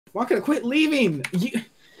Walker, quit leaving.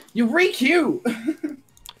 You re-queue.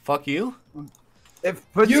 Fuck you. It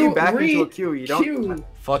puts you back into a queue. You don't. Queue.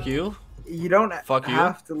 Fuck you. You don't Fuck you.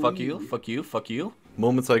 have to Fuck leave. you. Fuck you. Fuck you.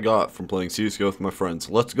 Moments I got from playing CSGO with my friends.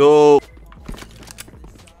 Let's go.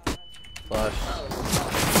 Flash.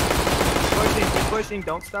 Pushing, keep pushing.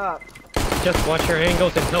 Don't stop. Just watch your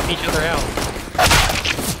angles and help each other out.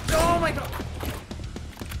 Oh my god.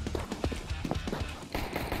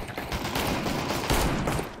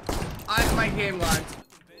 My game lagged.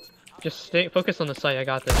 Just stay focus on the site. I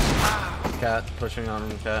got this. Cat pushing on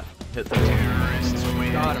him. Cat hit the.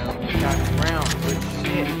 Got him. Got him round. Good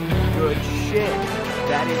shit. Good shit.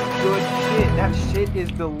 That is good shit. That shit is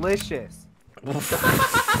delicious.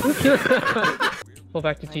 Pull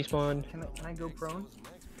back to T-spawn. Can I go prone?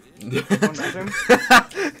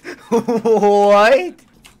 What?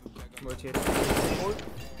 Rotate. Forward.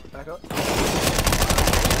 Back up.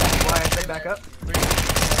 Why I say back up?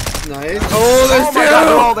 Nice. Oh, there's two! My God,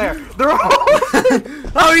 they're all there. They're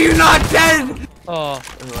all. How are you not dead? Oh,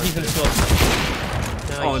 he's in smoke.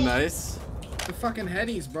 Nice. Oh, nice. The fucking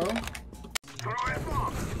headies, bro.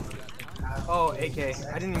 Oh, AK.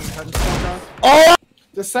 I didn't even touch it. Oh!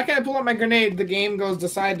 The second I pull out my grenade, the game goes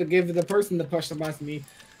decide to give the person the push against me.